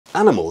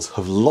Animals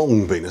have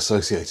long been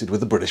associated with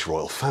the British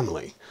royal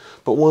family,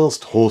 but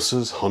whilst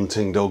horses,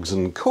 hunting dogs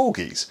and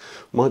corgis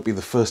might be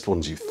the first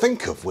ones you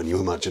think of when you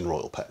imagine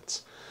royal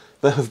pets,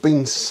 there have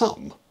been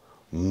some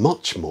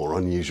much more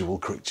unusual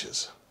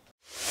creatures.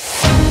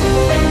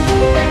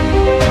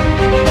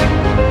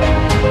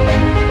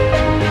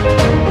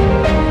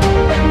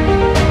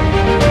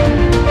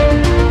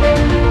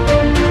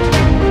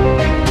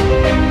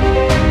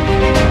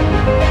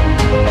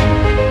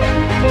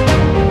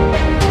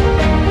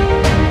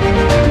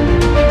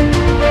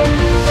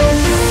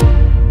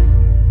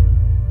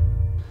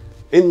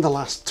 In the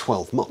last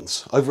 12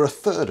 months, over a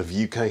third of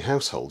UK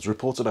households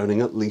reported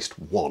owning at least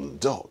one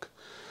dog.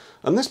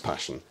 And this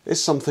passion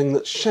is something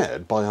that's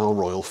shared by our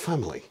royal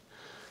family.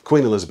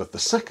 Queen Elizabeth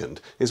II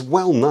is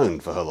well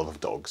known for her love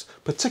of dogs,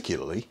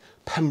 particularly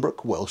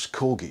Pembroke Welsh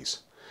corgis.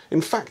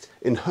 In fact,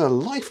 in her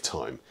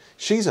lifetime,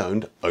 she's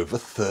owned over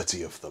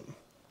 30 of them.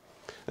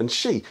 And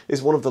she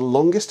is one of the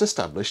longest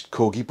established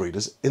corgi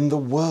breeders in the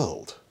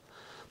world.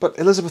 But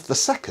Elizabeth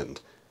II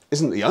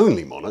isn't the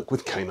only monarch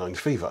with canine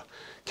fever.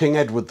 King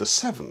Edward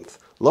VII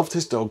loved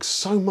his dogs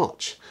so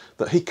much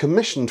that he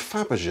commissioned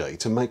Fabergé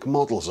to make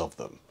models of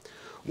them.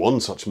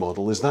 One such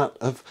model is that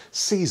of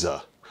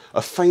Caesar,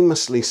 a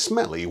famously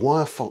smelly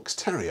wire fox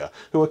terrier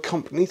who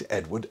accompanied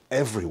Edward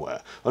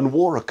everywhere and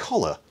wore a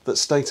collar that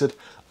stated,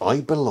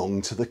 "I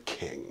belong to the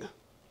king."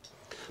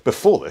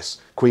 Before this,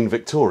 Queen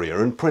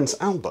Victoria and Prince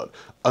Albert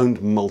owned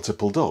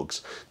multiple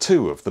dogs.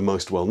 Two of the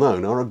most well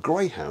known are a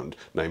greyhound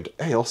named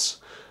Eos,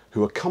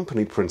 who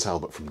accompanied Prince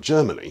Albert from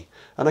Germany,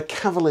 and a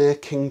Cavalier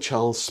King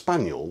Charles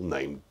Spaniel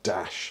named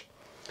Dash.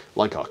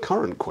 Like our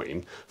current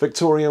Queen,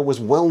 Victoria was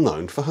well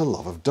known for her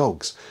love of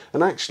dogs,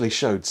 and actually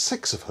showed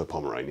 6 of her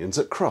Pomeranians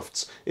at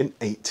Crufts in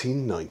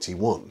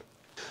 1891.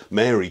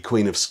 Mary,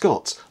 Queen of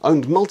Scots,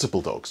 owned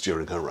multiple dogs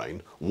during her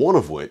reign, one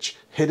of which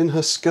hid in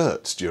her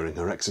skirts during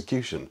her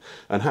execution,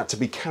 and had to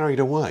be carried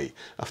away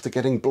after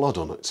getting blood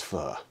on its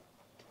fur.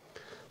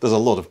 There's a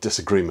lot of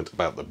disagreement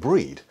about the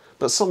breed,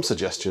 but some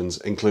suggestions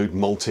include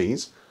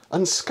Maltese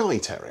and Skye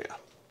Terrier.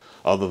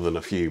 Other than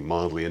a few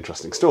mildly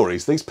interesting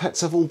stories, these pets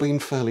have all been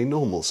fairly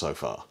normal so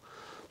far.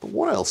 But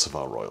what else have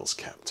our royals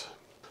kept?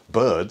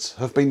 Birds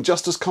have been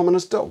just as common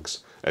as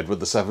dogs.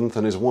 Edward VII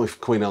and his wife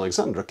Queen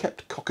Alexandra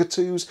kept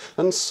cockatoos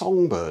and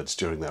songbirds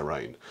during their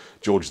reign.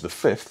 George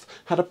V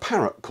had a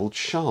parrot called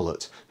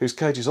Charlotte, whose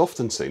cage is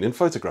often seen in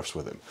photographs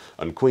with him,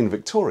 and Queen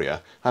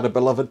Victoria had a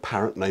beloved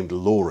parrot named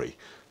Laurie,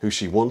 who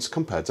she once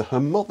compared to her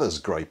mother's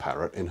grey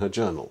parrot in her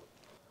journal.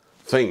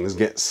 Things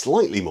get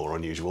slightly more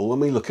unusual when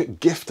we look at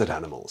gifted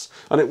animals,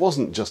 and it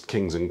wasn't just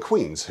kings and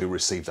queens who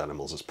received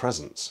animals as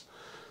presents.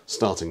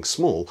 Starting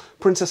small,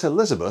 Princess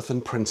Elizabeth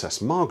and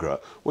Princess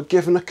Margaret were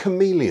given a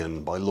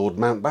chameleon by Lord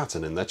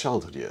Mountbatten in their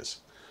childhood years.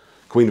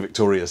 Queen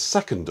Victoria's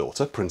second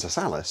daughter, Princess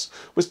Alice,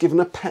 was given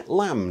a pet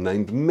lamb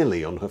named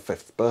Millie on her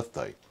 5th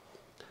birthday.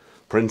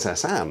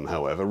 Princess Anne,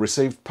 however,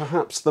 received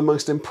perhaps the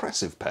most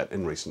impressive pet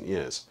in recent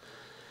years.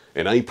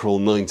 In April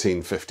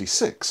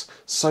 1956,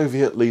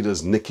 Soviet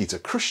leaders Nikita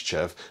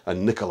Khrushchev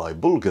and Nikolai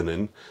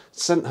Bulganin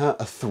sent her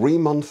a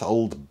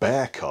 3-month-old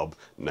bear cub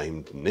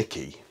named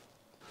Nicky.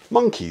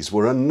 Monkeys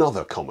were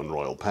another common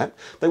royal pet.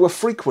 They were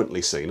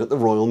frequently seen at the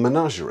Royal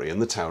Menagerie in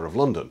the Tower of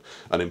London,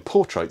 and in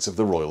portraits of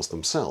the royals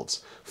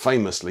themselves.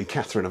 Famously,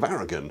 Catherine of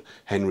Aragon,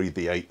 Henry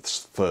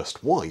VIII's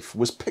first wife,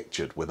 was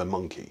pictured with a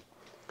monkey.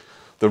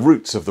 The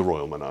roots of the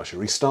Royal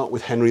Menagerie start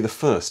with Henry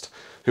I,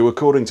 who,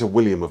 according to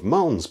William of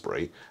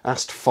Malmesbury,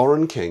 asked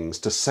foreign kings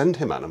to send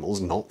him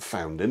animals not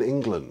found in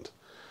England.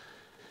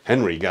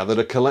 Henry gathered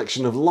a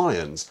collection of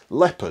lions,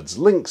 leopards,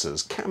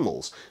 lynxes,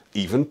 camels,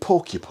 even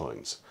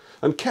porcupines,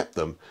 and kept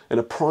them in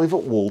a private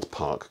walled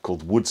park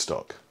called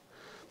Woodstock.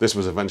 This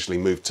was eventually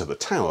moved to the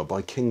Tower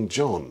by King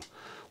John,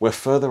 where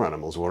further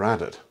animals were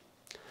added.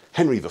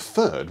 Henry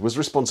III was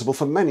responsible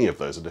for many of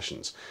those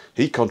additions.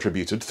 He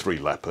contributed 3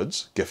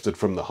 leopards, gifted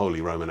from the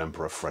Holy Roman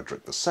Emperor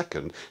Frederick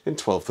II in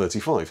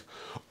 1235,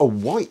 a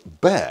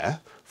white bear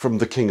from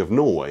the King of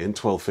Norway in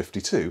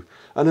 1252,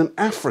 and an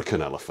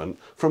African elephant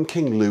from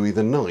King Louis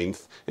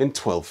IX in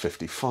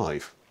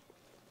 1255.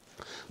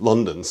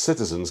 London's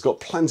citizens got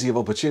plenty of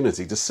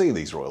opportunity to see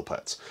these royal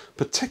pets,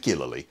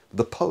 particularly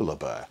the polar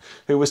bear,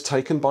 who was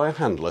taken by a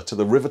handler to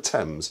the River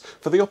Thames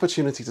for the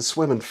opportunity to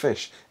swim and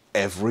fish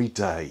every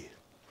day.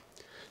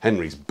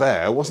 Henry's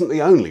bear wasn't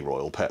the only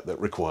royal pet that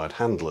required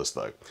handlers,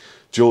 though.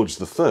 George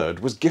III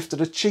was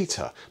gifted a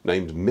cheetah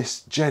named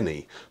Miss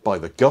Jenny by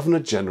the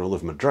Governor-General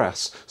of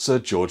Madras, Sir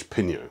George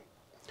Pinot.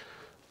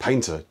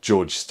 Painter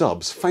George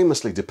Stubbs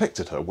famously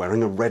depicted her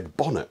wearing a red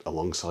bonnet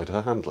alongside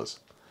her handlers.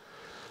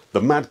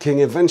 The Mad King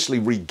eventually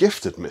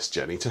re-gifted Miss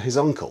Jenny to his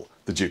uncle,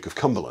 the Duke of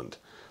Cumberland.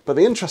 But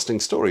the interesting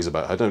stories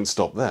about her don't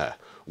stop there.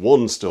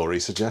 One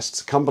story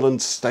suggests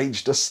Cumberland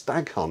staged a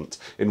stag hunt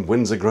in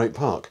Windsor Great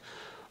Park,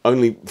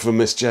 only for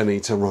Miss Jenny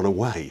to run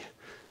away.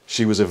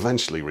 She was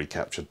eventually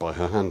recaptured by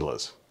her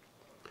handlers.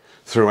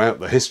 Throughout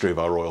the history of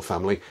our royal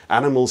family,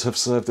 animals have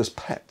served as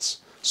pets,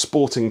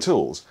 sporting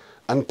tools,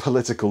 and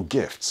political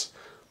gifts,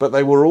 but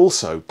they were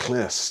also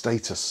clear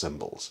status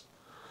symbols.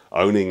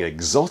 Owning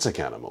exotic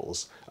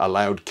animals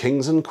allowed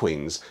kings and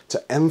queens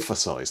to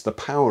emphasise the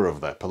power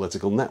of their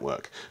political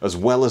network as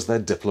well as their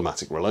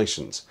diplomatic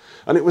relations,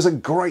 and it was a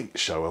great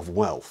show of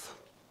wealth.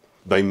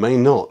 They may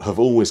not have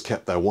always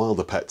kept their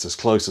wilder pets as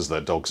close as their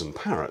dogs and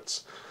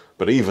parrots,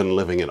 but even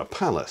living in a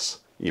palace,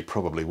 you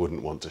probably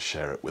wouldn't want to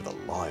share it with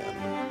a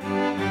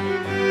lion.